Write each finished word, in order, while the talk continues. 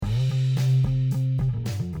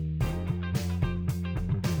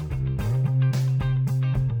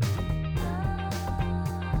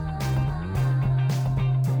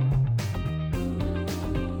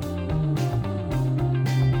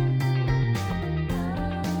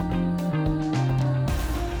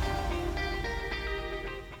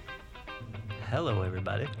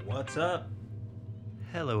everybody. What's up?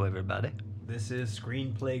 Hello, everybody. This is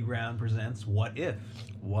Screen Playground presents What If?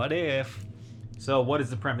 What if? So, what is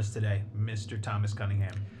the premise today, Mr. Thomas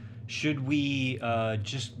Cunningham? Should we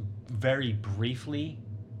just very briefly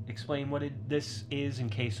explain what this is in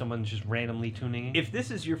case someone's just randomly tuning in? If this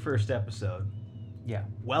is your first episode, Yeah,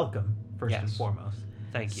 welcome, first and Yes. foremost.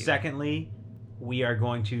 thank you. Secondly, we are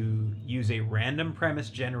going to use a random premise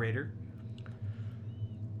generator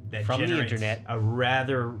that From the generates internet. a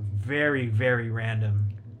rather very, very random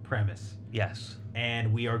premise. Yes,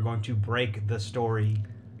 And we are going to break the story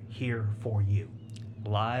here for you,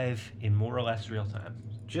 live in more or less real time.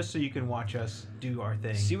 just so you can watch us do our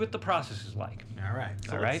thing. See what the process is like. All right.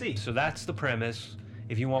 So All let's right? see. So that's the premise.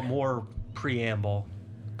 If you want more preamble,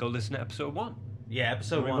 go listen to episode 1. Yeah,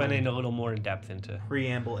 episode We one. went in a little more in depth into...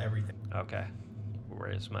 Preamble everything. Okay. Where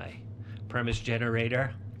is my premise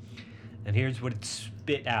generator? And here's what it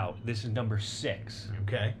spit out. This is number 6.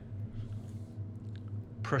 Okay.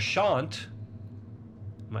 Prashant.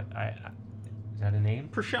 Is that a name?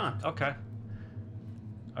 Prashant. Okay.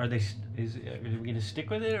 Are we gonna stick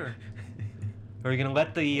with it, or are we gonna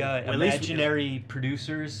let the at least- imaginary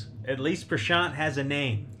producers? At least Prashant has a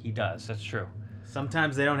name. He does. That's true.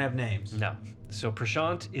 Sometimes they don't have names. No. So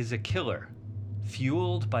Prashant is a killer,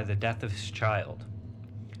 fueled by the death of his child,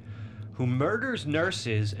 who murders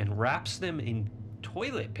nurses and wraps them in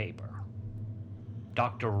toilet paper.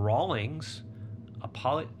 Dr. Rawlings, a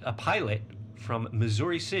pilot from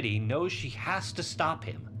Missouri City, knows she has to stop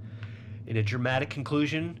him. In a dramatic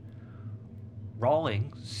conclusion,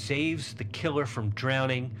 Rawlings saves the killer from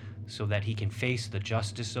drowning so that he can face the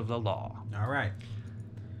justice of the law. All right.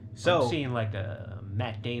 So I'm seeing like a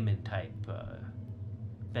Matt Damon type,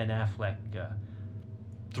 Ben Affleck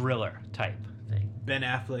thriller type thing, Ben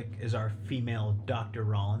Affleck is our female Dr.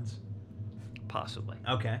 Rollins. possibly.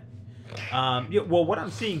 Okay. Yeah, well, what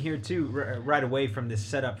I'm seeing here too, right away from this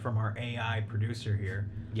setup from our AI producer here,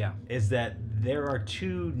 Yeah. is that there are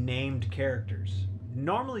 2 named characters.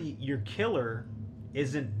 Normally, your killer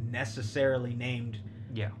isn't necessarily named.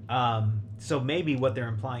 Yeah. So maybe what they're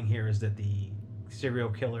implying here is that the serial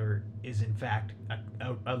killer is in fact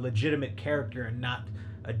a legitimate character and not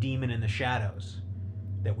a demon in the shadows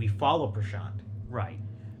that we follow Prashant. Right.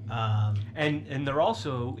 Um, And they're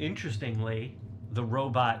also, interestingly, the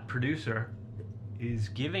robot producer is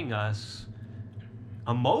giving us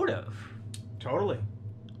a motive. totally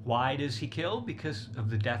Why does he kill? Because of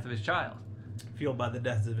the death of his child. fueled by the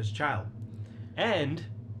death of his child. And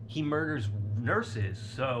he murders nurses,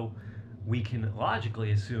 so we can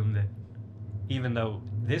logically assume that even though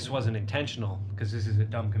this wasn't intentional, because this is a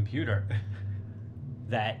dumb computer,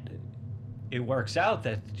 that it works out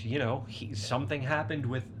that, something happened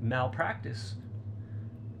with malpractice.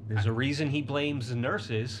 There's a reason he blames the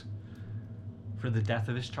nurses for the death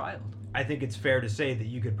of his child. I think it's fair to say that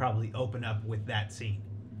you could probably open up with that scene.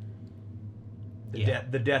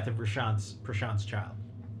 The death of Prashant's child.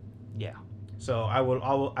 Yeah. So I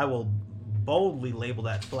will boldly label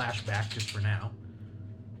that flashback just for now,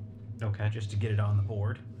 Okay. just to get it on the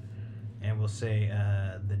board, and we'll say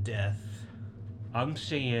the death. I'm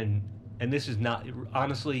saying, and this is not,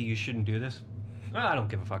 honestly, you shouldn't do this. I don't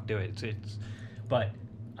give a fuck, do it. But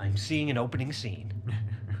I'm seeing an opening scene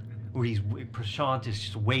where Prashant is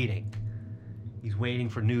just waiting. He's waiting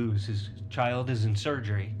for news. His child is in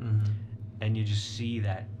surgery, and you just see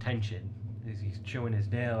that tension as he's chewing his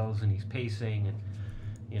nails and he's pacing, and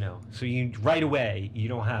so you right away you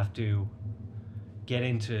don't have to get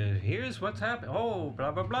into here's what's happened. Oh,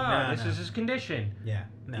 blah blah blah. No, this no. is his condition. Yeah,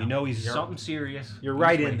 no, You know he's you're- something serious. You're He's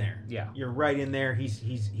right in waiting. there. Yeah, You're right in there. He's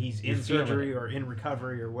You're in feeling surgery it. or in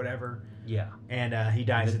recovery or whatever, yeah. and he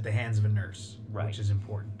dies at the hands of a nurse, Right. which is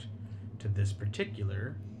important to this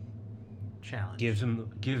particular challenge. Gives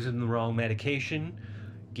him the wrong medication,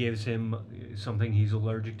 gives him something he's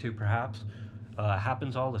allergic to, perhaps.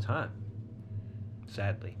 Happens all the time.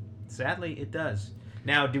 Sadly. Sadly, it does.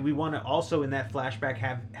 Now, do we want to also in that flashback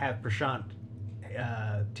have Prashant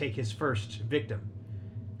take his first victim?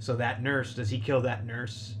 So that nurse, does he kill that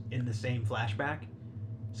nurse in the same flashback?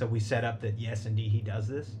 So we set up that yes, indeed, he does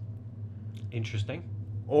this. Interesting.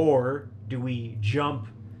 Or do we jump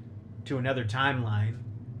to another timeline,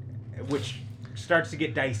 which starts to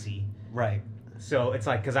get dicey? Right. So it's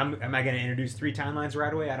like, am I going to introduce 3 timelines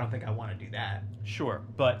right away? I don't think I want to do that. Sure.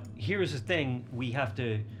 But here's the thing: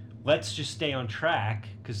 let's just stay on track,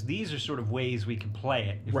 because these are sort of ways we can play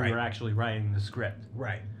it if we Right. were actually writing the script.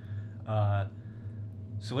 Right.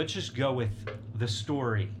 So let's just go with the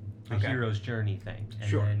story, the Okay. hero's journey thing, and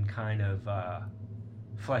Sure. then kind of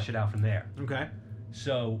flesh it out from there. Okay.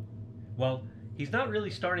 So, well, he's not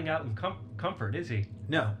really starting out in comfort, is he?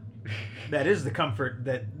 No, that is the comfort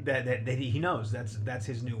that he knows. That's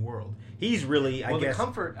his new world. He's really, I guess. The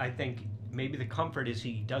comfort, I think, maybe the comfort is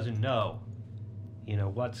he doesn't know. You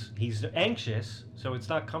know, he's anxious, so it's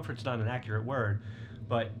not, comfort's not an accurate word,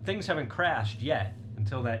 but things haven't crashed yet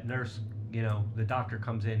until that nurse, you know, the doctor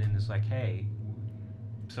comes in and is like, hey,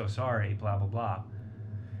 so sorry, blah, blah, blah.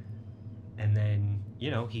 And then,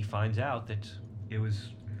 you know, he finds out that it was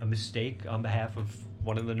a mistake on behalf of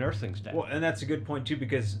one of the nursing staff. Well, and that's a good point, too,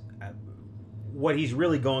 because what he's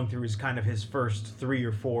really going through is kind of his first 3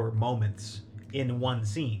 or 4 moments in one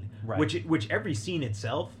scene, right. which every scene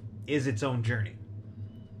itself is its own journey.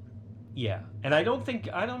 Yeah, and I'm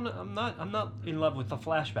not in love with the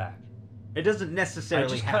flashback. It doesn't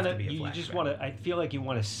necessarily have to be a flashback. You just want to. I feel like you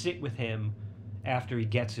want to sit with him after he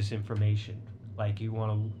gets this information. Like you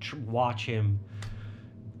want to watch him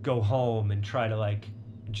go home and try to like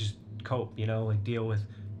just cope. You know, like deal with.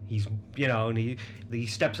 He's, you know, and he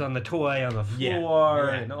steps on the toy on the floor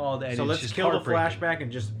and all that. So let's kill the flashback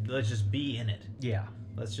and let's just be in it. Yeah,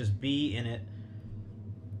 let's just be in it.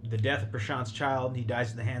 The death of Prashant's child, he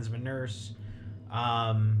dies in the hands of a nurse.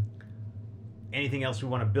 Anything else we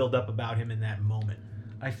want to build up about him in that moment?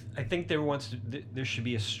 I think there should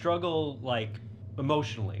be a struggle, like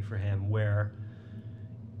emotionally for him, where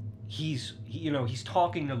he's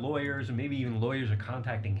talking to lawyers, and maybe even lawyers are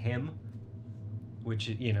contacting him, which,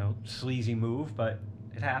 you know, sleazy move, but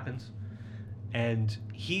it happens. And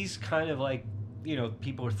he's kind of like, you know,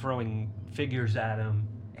 people are throwing figures at him.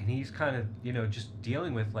 And he's kind of, you know, just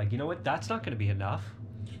dealing with, like, you know what, that's not going to be enough.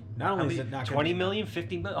 Not only is it not 20 million,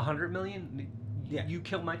 50 million, 100 million, yeah. You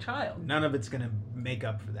killed my child. None of it's going to make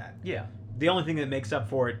up for that. Yeah. The only thing that makes up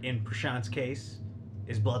for it in Prashant's case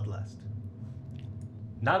is bloodlust.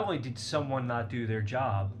 Not only did someone not do their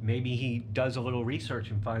job, maybe he does a little research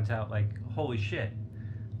and finds out, like, holy shit,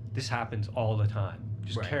 this happens all the time.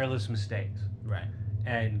 Just careless mistakes. Right.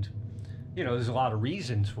 And, you know, there's a lot of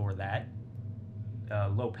reasons for that.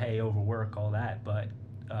 Low pay, overwork, all that, but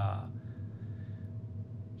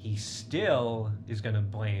he still is going to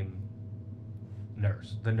blame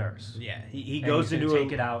the nurse. Yeah, he goes into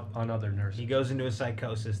take it out on other nurses. He goes into a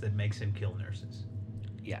psychosis that makes him kill nurses.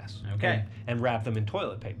 Yes. Okay. And wrap them in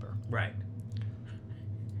toilet paper. Right.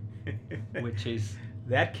 Which is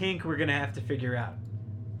that kink we're going to have to figure out.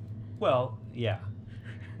 Well, yeah.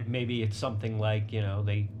 Maybe it's something like, you know,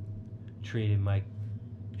 they treat him like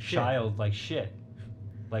child like shit.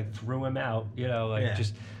 Like threw him out, you know, like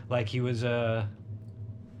just like he was a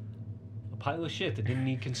pile of shit that didn't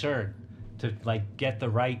need concern to like get the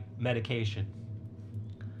right medication.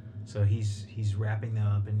 So he's wrapping them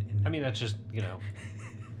up in I mean, that's just, you know,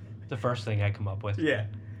 the first thing I come up with. Yeah.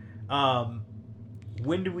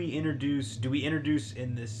 When do we introduce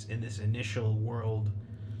in this initial world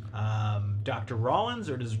Dr. Rollins,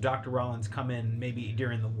 or does Dr. Rollins come in maybe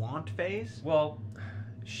during the want phase? Well,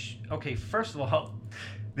 okay, first of all,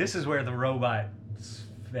 this is where the robots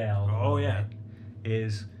fail. Oh, yeah.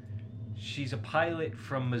 Is she's a pilot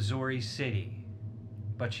from Missouri City,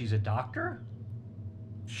 but she's a doctor?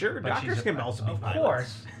 Sure, doctors can also be pilots. Of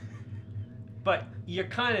course. But you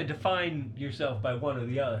kind of define yourself by one or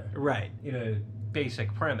the other. Right. In a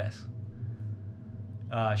basic premise.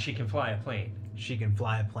 She can fly a plane. She can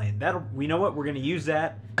fly a plane. We know what, we're going to use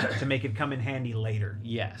that to make it come in handy later.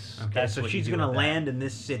 Yes. Okay, so she's going to land in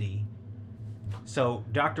this city. So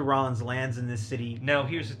Dr. Rollins lands in this city. Now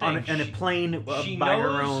here's the thing. On a plane by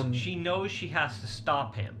her own. She knows she has to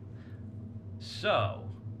stop him. So,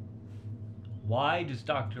 why does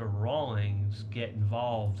Dr. Rollins get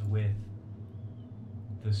involved with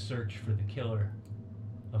the search for the killer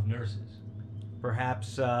of nurses?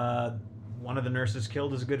 Perhaps one of the nurses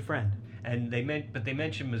killed is a good friend. And they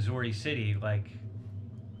mentioned Missouri City, like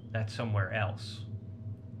that's somewhere else.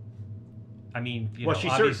 I mean,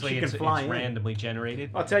 obviously it's randomly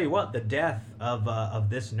generated. I'll tell you what, the death of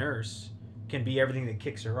this nurse can be everything that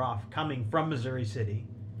kicks her off. Coming from Missouri City,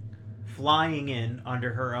 flying in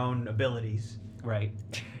under her own abilities, right?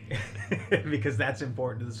 Because that's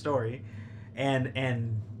important to the story, and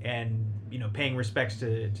you know, paying respects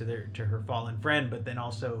to her fallen friend, but then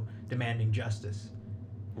also demanding justice.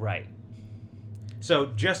 Right. So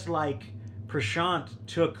just like Prashant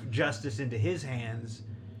took justice into his hands,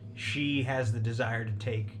 she has the desire to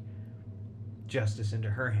take justice into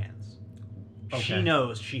her hands. Okay. She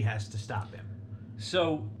knows she has to stop him.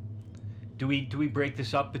 So, do we break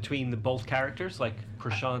this up between both characters, like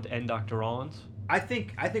Prashant and Dr. Rollins? I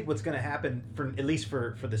think what's going to happen, at least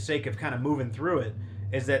for the sake of kind of moving through it,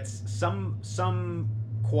 is that some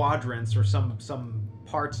quadrants or some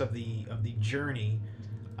parts of the journey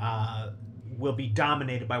will be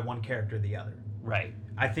dominated by one character or the other. Right.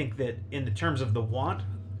 I think that in the terms of the want,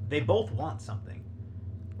 they both want something,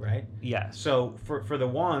 right? Yes. So for the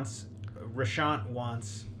wants, Rashant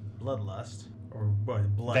wants bloodlust or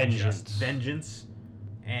vengeance,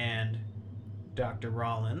 and Dr.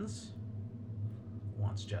 Rollins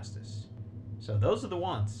wants justice. So those are the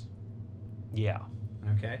wants. Yeah.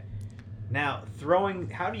 Okay. Now,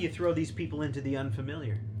 how do you throw these people into the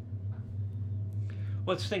unfamiliar?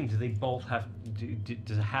 What's the thing? Do they both have?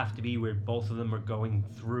 Does it have to be where both of them are going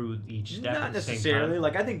through each step Not at the same necessarily. time?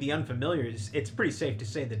 Like, I think the unfamiliar it's pretty safe to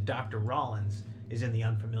say that Dr. Rollins is in the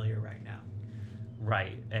unfamiliar right now.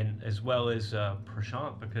 Right, and as well as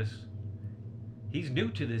Prashant, because he's new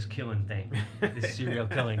to this killing thing, this serial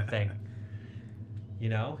killing thing. You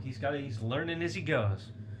know, he's learning as he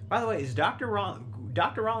goes. By the way, Dr.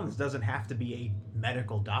 Rollins doesn't have to be a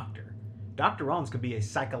medical doctor. Dr. Rollins could be a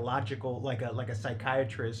psychological, like a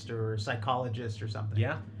psychiatrist or psychologist or something.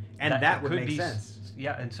 Yeah, and that would could make be sense.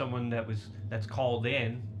 Yeah, and someone that's called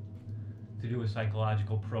in to do a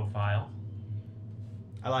psychological profile.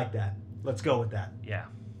 I like that. Let's go with that. Yeah.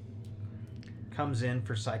 Comes in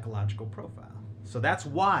for psychological profile. So that's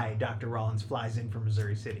why Dr. Rollins flies in from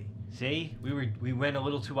Missouri City. See, we went a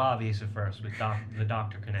little too obvious at first with the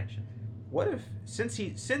doctor connection. What if since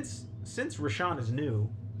Rashant is new,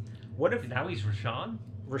 what if now he's Rashant?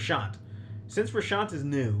 Rashant. Since Rashant is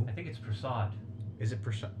new, I think it's Prasad. is it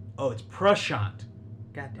Prashant? Oh, it's Prashant.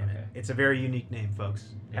 God damn it. Okay. It's a very unique name, folks.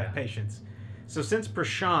 Yeah. Have patience. So since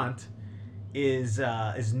Prashant is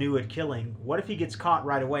new at killing, what if he gets caught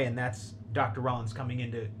right away and that's Dr. Rollins coming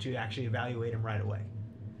in to actually evaluate him right away?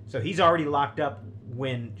 So he's already locked up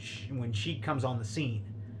when she comes on the scene,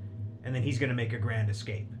 and then he's going to make a grand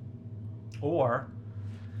escape. Or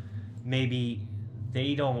maybe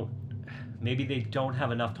they don't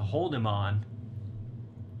have enough to hold him on,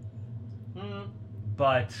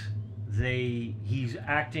 but he's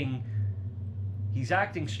acting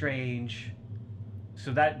strange,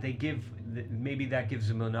 so that maybe that gives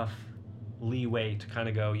him enough leeway to kind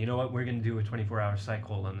of go, you know what, we're going to do a 24-hour psych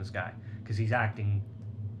hold on this guy because he's acting.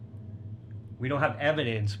 We don't have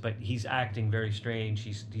evidence, but he's acting very strange.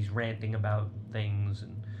 He's ranting about things,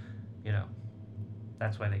 and you know,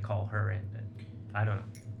 that's why they call her in. I don't know.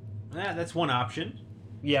 Yeah, that's one option.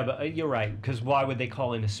 Yeah, but you're right, because why would they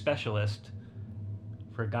call in a specialist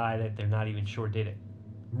for a guy that they're not even sure did it?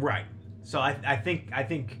 Right. So I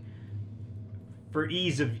think for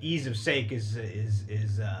ease of sake is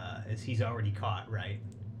he's already caught, right?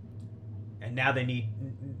 And now they need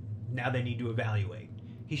to evaluate.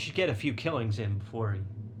 He should get a few killings in before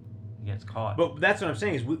he gets caught. But that's what I'm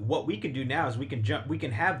saying is what we can do now is we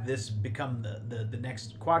can have this become the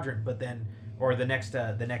next quadrant, but then or the next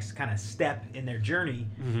kind of step in their journey.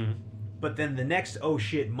 Mm-hmm. But then the next oh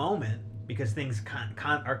shit moment, because things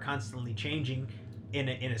are constantly changing in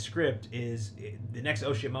a script, is the next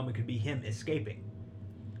oh shit moment could be him escaping.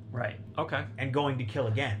 Right. Okay. And going to kill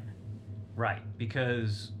again. Right,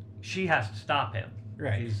 because she has to stop him.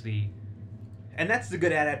 Right. And that's the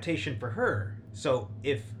good adaptation for her. So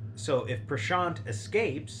if Prashant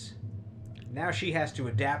escapes, now she has to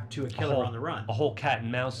adapt to a killer on the run. A whole cat and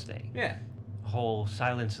mouse thing. Yeah. A whole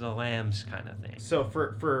Silence of the Lambs kind of thing. So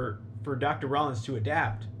for Dr. Rollins to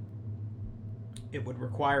adapt, it would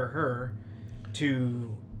require her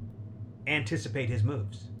to anticipate his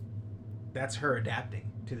moves. That's her adapting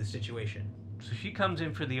to the situation. So she comes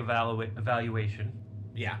in for the evaluation.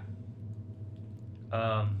 Yeah.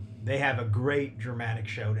 They have a great dramatic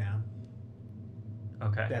showdown.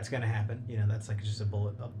 Okay. That's going to happen. You know, that's like just a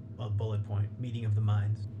bullet point. Meeting of the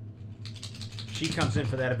minds. She comes in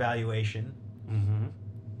for that evaluation. Mm-hmm.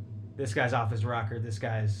 This guy's off his rocker. This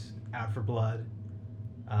guy's out for blood.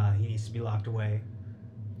 He needs to be locked away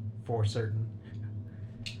for certain.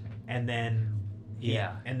 And then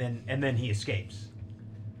and then he escapes.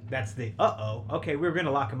 That's the okay, we were going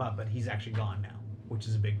to lock him up, but he's actually gone now, which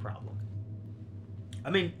is a big problem. I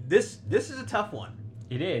mean, this is a tough one.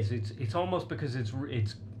 It is. It's almost because it's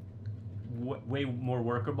way more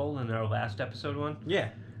workable than our last episode one. Yeah.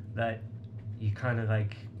 That you kind of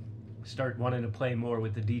like start wanting to play more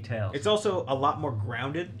with the details. It's also a lot more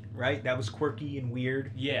grounded, right? That was quirky and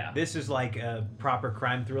weird. Yeah. This is like a proper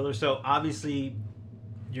crime thriller. So obviously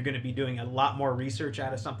you're going to be doing a lot more research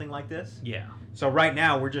out of something like this. Yeah. So right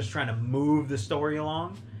now we're just trying to move the story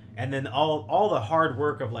along, and then all the hard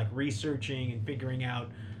work of like researching and figuring out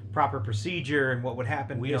proper procedure and what would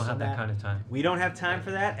happen. We don't have that kind of time. We don't have time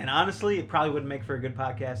for that, and honestly, it probably wouldn't make for a good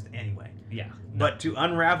podcast anyway. Yeah. But to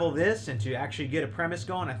unravel this and to actually get a premise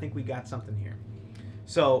going, I think we got something here.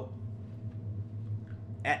 So,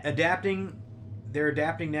 adapting they're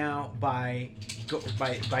adapting now by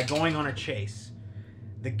going on a chase.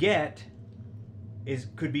 The get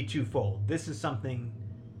could be twofold. This is something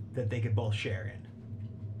that they could both share in.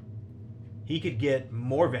 He could get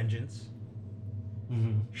more vengeance.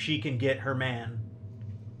 Mm-hmm. She can get her man,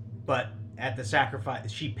 but at the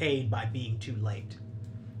sacrifice, she paid by being too late.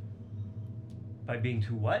 By being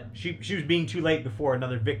too what? She was being too late before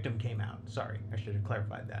another victim came out. Sorry, I should have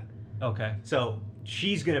clarified that. Okay. So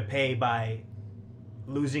she's gonna pay by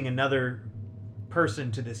losing another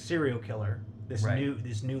person to this serial killer,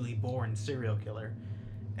 this newly born serial killer,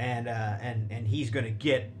 and he's gonna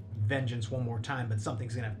get vengeance one more time, but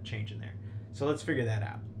something's gonna have to change in there. So let's figure that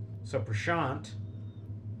out. So Prashant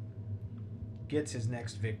gets his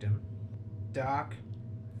next victim. Doc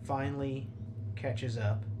finally catches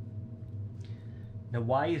up. Now,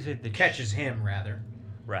 why is it that Catches him, rather.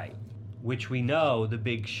 Right. Which we know the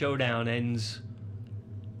big showdown ends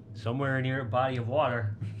somewhere near a body of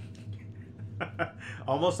water.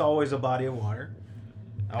 Almost always a body of water.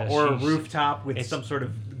 Or a rooftop with it's- some sort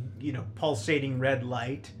of, pulsating red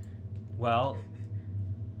light. Well,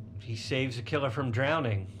 he saves a killer from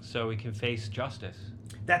drowning so he can face justice.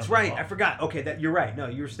 That's Of the right. law. I forgot. Okay, you're right. No,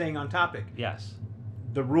 you were staying on topic. Yes.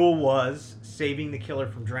 The rule was saving the killer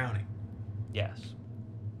from drowning. Yes.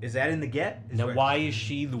 Is that in the get? Now, why is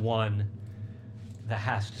she the one that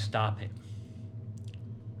has to stop him?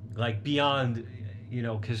 Like, beyond,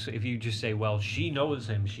 because if you just say, well, she knows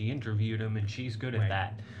him, she interviewed him, and she's good at Right.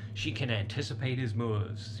 that. She can anticipate his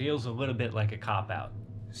moves. Feels a little bit like a cop-out.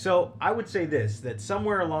 So I would say this, that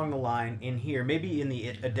somewhere along the line in here, maybe in the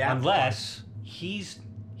adapt. Unless he's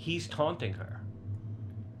taunting her.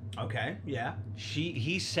 Okay, yeah.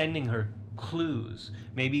 He's sending her clues.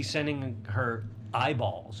 Maybe he's sending her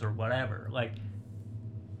eyeballs or whatever. Like,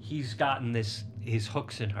 he's gotten his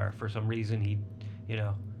hooks in her for some reason. He,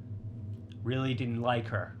 really didn't like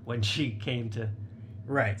her when she came to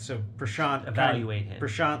Right, so Prashant... evaluate him.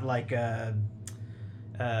 Prashant, like,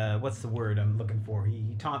 what's the word I'm looking for?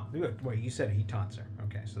 He taunt... Wait, you said he taunts her.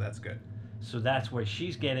 Okay, so that's good. So that's where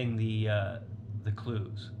she's getting the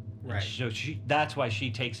clues. And Right. So that's why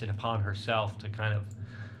she takes it upon herself to kind of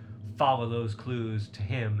follow those clues to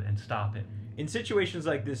him and stop him. In situations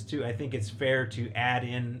like this, too, I think it's fair to add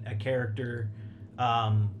in a character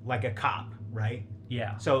like a cop, right?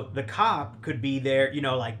 Yeah. So the cop could be there,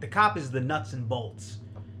 like the cop is the nuts and bolts.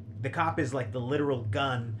 The cop is like the literal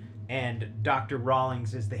gun, and Dr.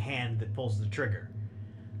 Rawlings is the hand that pulls the trigger.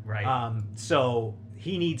 Right. So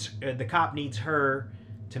the cop needs her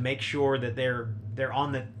to make sure that they're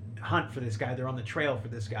on the hunt for this guy, they're on the trail for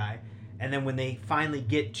this guy, and then when they finally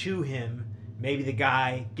get to him, maybe the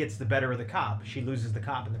guy gets the better of the cop. She loses the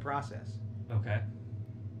cop in the process. Okay.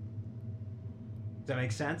 Does that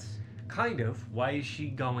make sense? Kind of. Why is she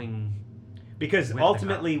going? Because With the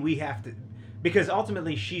ultimately because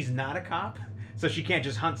ultimately she's not a cop, so she can't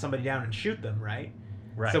just hunt somebody down and shoot them, right?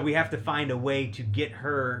 Right. So we have to find a way to get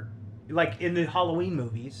her, like in the Halloween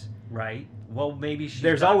movies. Right. Well, maybe she's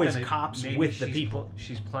There's not always gonna- cops maybe with the she's people.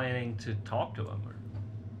 She's planning to talk to him or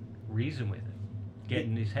reason with him, get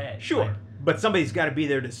in his head. Sure, Like, but somebody's got to be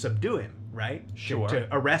there to subdue him, right? Sure. To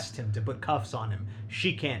arrest him, to put cuffs on him.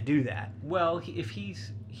 She can't do that. well, if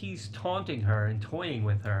he's taunting her and toying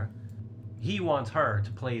with her, he wants her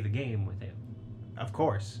to play the game with him. Of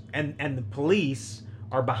course. And the police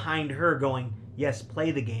are behind her going, yes,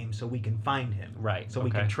 play the game so we can find him. Right. So we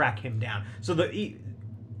can okay. track him down. So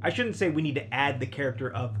I shouldn't say we need to add the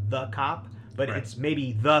character of the cop, but Right. it's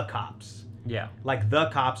maybe the cops. Yeah. Like the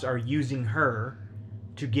cops are using her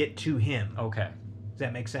to get to him. Okay. Does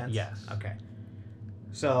that make sense? Yes. Okay.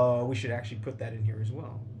 So we should actually put that in here as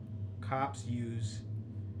well. Cops use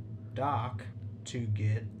Doc to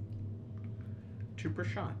get to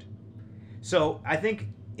Prashant. So I think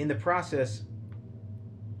in the process,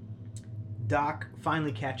 Doc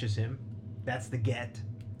finally catches him. That's the get.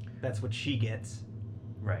 That's what she gets.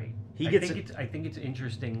 Right. I think it's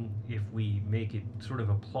interesting if we make it sort of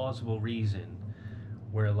a plausible reason,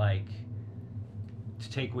 where like, to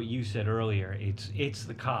take what you said earlier, it's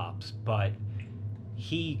the cops, but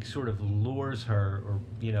he sort of lures her, or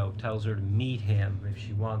tells her to meet him if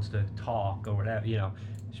she wants to talk or whatever.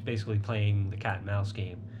 She's basically playing the cat and mouse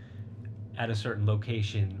game at a certain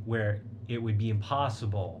location where it would be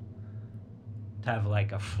impossible to have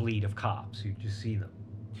like a fleet of cops. You just see them.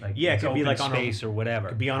 Like, Yeah, it it's could be open like on a- space or whatever.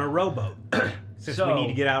 Could be on a rowboat, since we So- need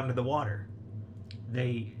to get out into the water.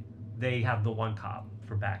 They have the one cop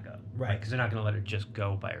for backup, Right. Because they're not going to let her just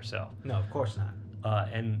go by herself. No, of course not.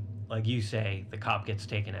 And like you say, the cop gets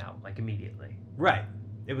taken out like immediately. Right.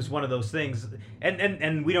 It was one of those things,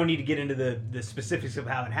 and we don't need to get into the specifics of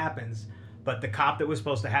how it happens, But the cop that was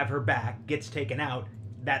supposed to have her back gets taken out.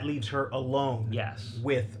 That leaves her alone. Yes.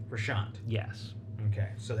 With Prashant. Yes. Okay,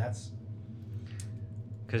 so that's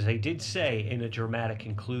because they did say in a dramatic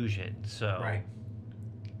conclusion. So right.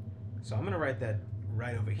 So I'm gonna write that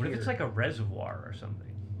right over here. What if it's like a reservoir or something?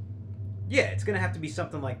 Yeah, it's gonna have to be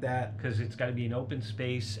something like that. Because it's got to be an open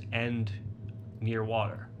space and near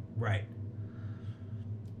water. Right.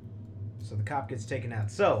 So the cop gets taken out.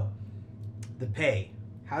 So the pay.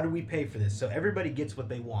 How do we pay for this? So everybody gets what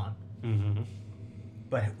they want. Mm-hmm.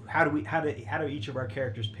 But how do each of our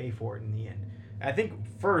characters pay for it in the end? I think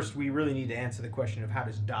first we really need to answer the question of how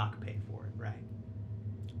does Doc pay for it, right?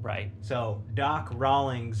 Right. So Doc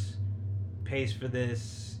Rawlings pays for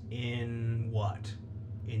this in what?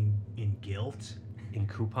 In guilt? In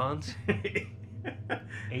coupons?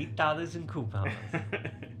 $8 in coupons.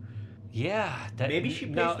 Yeah. Maybe she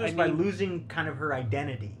pays for this by losing kind of her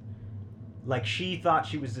identity. Like she thought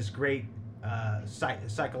she was this great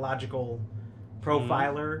psychological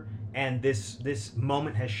profiler, and this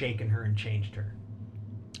moment has shaken her and changed her.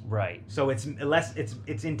 Right. So it's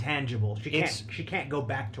intangible. She can't go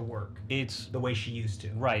back to work. It's the way she used to.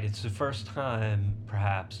 Right. It's the first time,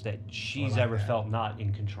 perhaps, that she's ever felt not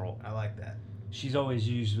in control. I like that. She's always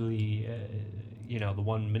usually, the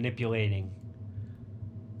one manipulating.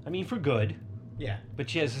 I mean, for good. Yeah. But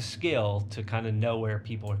she has a skill to kind of know where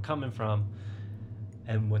people are coming from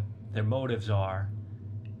and what their motives are,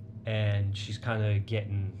 and she's kind of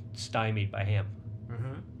getting stymied by him.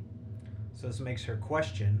 Mm-hmm. So this makes her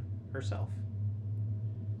question herself.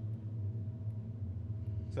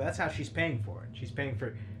 So that's how she's paying for it. She's paying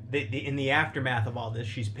for in the aftermath of all this.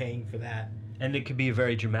 She's paying for that. And it could be a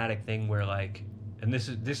very dramatic thing where, like, and this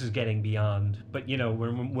is getting beyond. But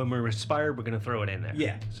when we're inspired, we're gonna throw it in there.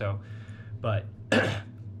 Yeah. So, but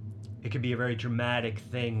it could be a very dramatic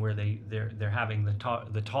thing where they're having the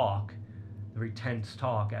talk, the very tense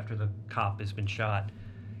talk after the cop has been shot,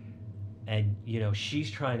 and she's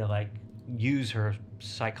trying to like use her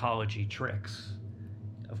psychology tricks,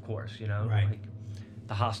 of course, right. like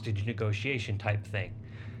the hostage negotiation type thing,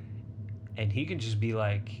 and he can just be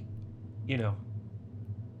like,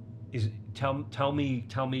 tell me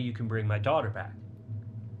you can bring my daughter back.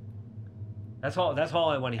 That's all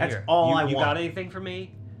I want to hear. That's all I want. You got anything for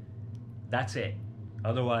me? That's it.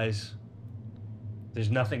 Otherwise,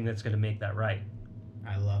 there's nothing that's going to make that right.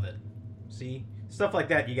 I love it. See? Stuff like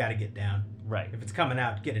that you got to get down. Right. If it's coming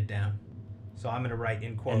out, get it down. So I'm going to write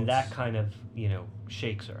in quotes. And that kind of,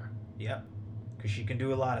 shakes her. Yep. Because she can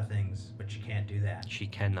do a lot of things, but she can't do that. She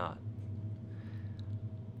cannot.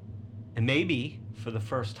 And maybe, for the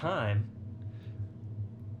first time,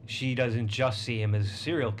 she doesn't just see him as a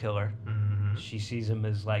serial killer. Mm-hmm. She sees him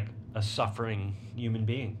as, like, a suffering human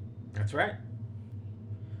being. That's right.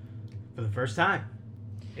 For the first time.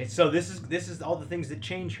 So this is all the things that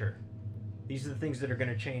change her. These are the things that are going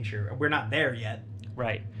to change her. We're not there yet.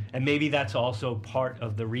 Right. And maybe that's also part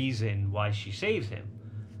of the reason why she saves him.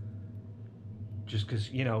 Just because,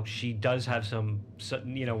 she does have some,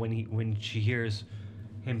 when she hears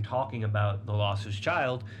him talking about the loss of his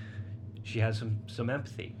child, she has some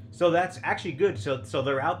empathy. So that's actually good. So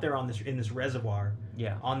they're out there in this reservoir.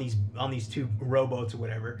 Yeah. On these two rowboats or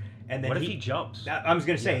whatever. And then what if he jumps? I was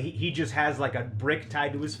going to say, he just has like a brick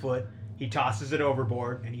tied to his foot. He tosses it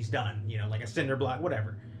overboard and he's done. Like a cinder block,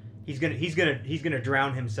 whatever. He's gonna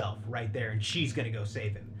drown himself right there, and she's gonna go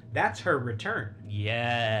save him. That's her return.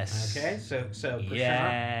 Yes. Okay, so Prashant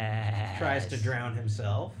yes. tries to drown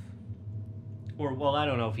himself. Or I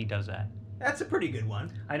don't know if he does that. That's a pretty good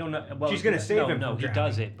one. I don't know. Well, she's gonna save him. No, from he drowning.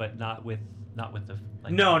 does it, but not with the.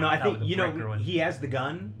 Like, no. I think he has the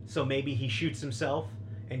gun, so maybe he shoots himself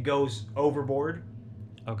and goes overboard.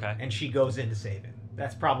 Okay. And she goes in to save him.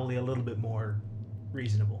 That's probably a little bit more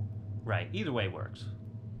reasonable. Right. Either way works.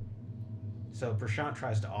 So Prashant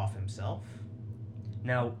tries to off himself.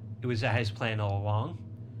 Now, was that his plan all along?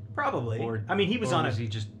 Probably. Or, I mean, he was on he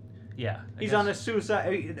just... Yeah. He's on a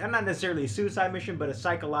suicide... Not necessarily a suicide mission, but a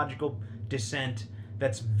psychological descent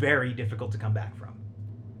that's very difficult to come back from.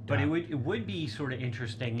 But it would be sort of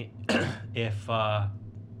interesting if,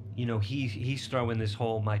 he's throwing this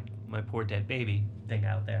whole my poor dead baby thing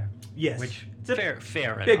out there. Yes. Which, it's a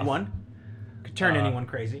fair enough. Big one. Could turn anyone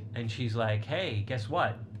crazy. And she's like, hey, guess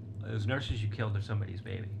what? Those nurses you killed are somebody's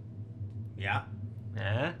baby. Yeah.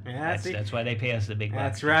 Yeah? Yeah, that's why they pay us the big bucks.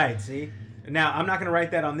 That's right, see? Now, I'm not going to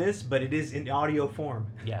write that on this, but it is in audio form.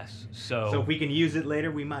 Yes. So if we can use it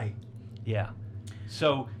later, we might. Yeah.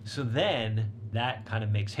 So then that kind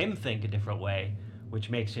of makes him think a different way,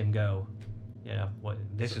 which makes him go,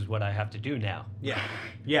 this is what I have to do now. Yeah.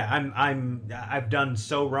 Yeah, I've done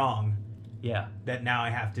so wrong. Yeah. That now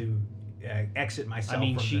I have to exit myself. I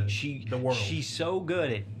mean, from the world. She's so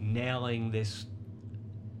good at nailing this,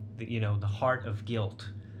 the heart of guilt,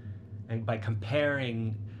 and by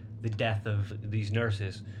comparing the death of these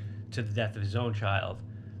nurses to the death of his own child,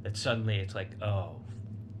 that suddenly it's like, oh,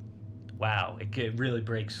 wow, it really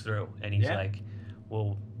breaks through, and he's like,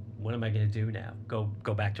 well, what am I gonna do now?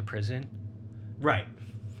 Go back to prison? Right.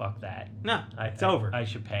 Fuck that. No, it's over. I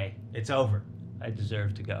should pay. It's over. I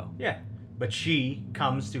deserve to go. Yeah. But she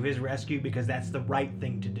comes to his rescue because that's the right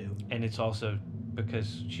thing to do. And it's also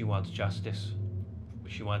because she wants justice.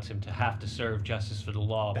 She wants him to have to serve justice for the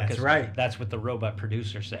law. That's because right. That's what the robot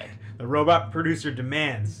producer said. The robot producer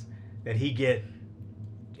demands that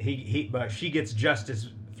but she gets justice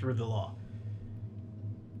through the law.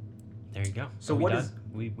 There you go. So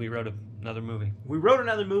we wrote another movie. We wrote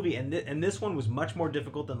another movie, and this one was much more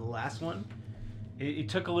difficult than the last one. It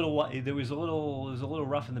took a little while. It was a little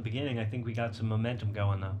rough in the beginning. I think we got some momentum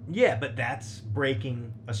going though. Yeah, but that's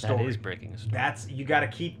breaking a story. That is breaking a story. You got to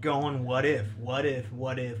keep going. What if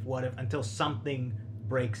until something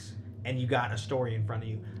breaks and you got a story in front of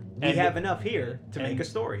you. We have enough here to make a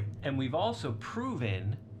story. And we've also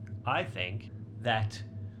proven, I think, that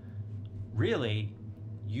really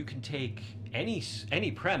you can take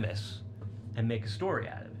any premise and make a story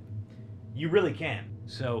out of it. You really can.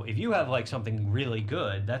 So if you have like something really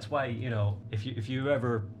good, that's why, if you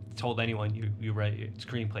ever told anyone you write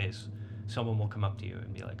screenplays, someone will come up to you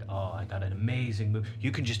and be like, oh, I got an amazing movie.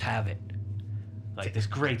 You can just have it. Like this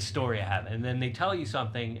great story I have. And then they tell you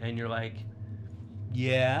something and you're like,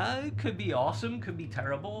 yeah, it could be awesome, could be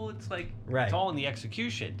terrible. It's like, It's all in the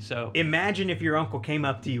execution. So imagine if your uncle came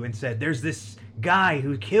up to you and said, there's this guy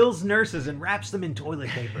who kills nurses and wraps them in toilet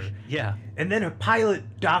paper. Yeah. And then a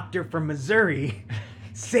pilot doctor from Missouri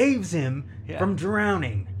saves him from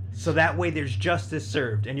drowning. So that way there's justice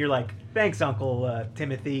served. And you're like, thanks, Uncle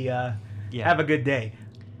Timothy. Have a good day.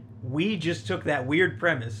 We just took that weird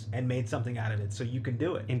premise and made something out of it. So you can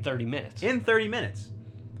do it. In 30 minutes. In 30 minutes.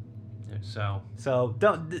 So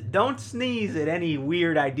don't sneeze at any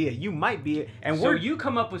weird idea. You might be, and you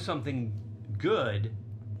come up with something good.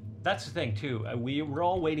 That's the thing too. We're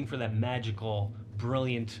all waiting for that magical,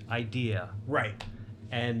 brilliant idea. Right.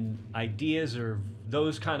 And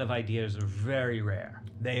those kind of ideas are very rare.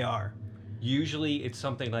 They are. Usually it's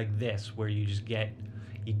something like this, where you just get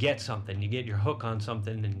something, you get your hook on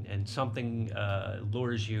something, and something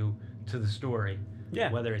lures you to the story. Yeah.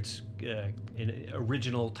 Whether it's an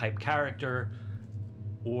original type character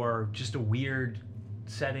or just a weird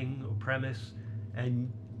setting or premise, and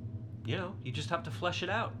you just have to flesh it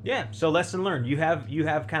out. Yeah. So lesson learned. You have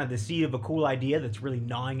kind of the seed of a cool idea that's really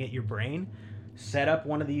gnawing at your brain. Set up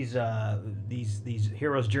one of these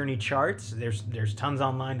hero's journey charts. There's tons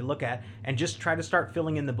online to look at, and just try to start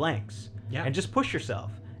filling in the blanks. Yeah. And just push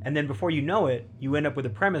yourself. And then before you know it, you end up with a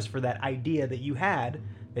premise for that idea that you had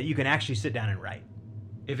that you can actually sit down and write.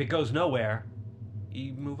 If it goes nowhere,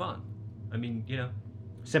 you move on. I mean,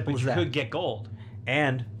 simple as that. You could get gold.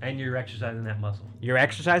 And you're exercising that muscle. You're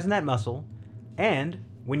exercising that muscle, and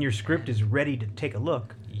when your script is ready to take a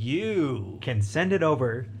look, you can send it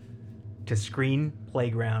over to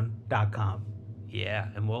screenplayground.com. Yeah,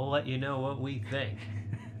 and we'll let you know what we think.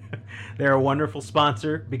 They're a wonderful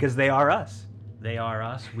sponsor because they are us. They are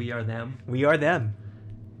us. We are them. We are them.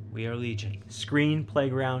 We are Legion.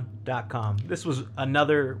 Screenplayground.com. This was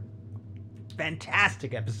another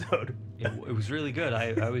fantastic episode. It was really good.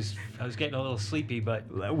 I was getting a little sleepy, but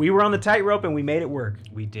we were on the tightrope and we made it work.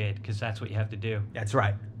 We did, because that's what you have to do. That's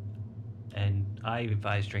right. And I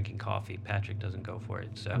advise drinking coffee. Patrick doesn't go for it.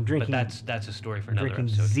 So I'm drinking. But that's a story for another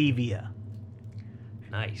episode. Zevia.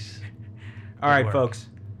 Nice. All right, folks.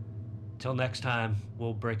 Till next time,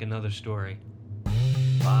 we'll break another story.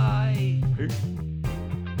 Bye. Peace.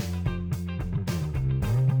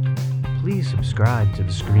 Please subscribe to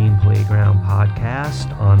the Screen Playground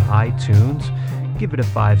podcast on iTunes. Give it a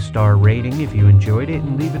 5-star rating if you enjoyed it,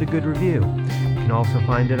 and leave it a good review. You can also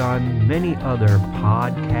find it on many other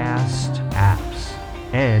podcast apps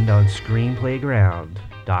and on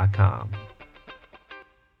screenplayground.com.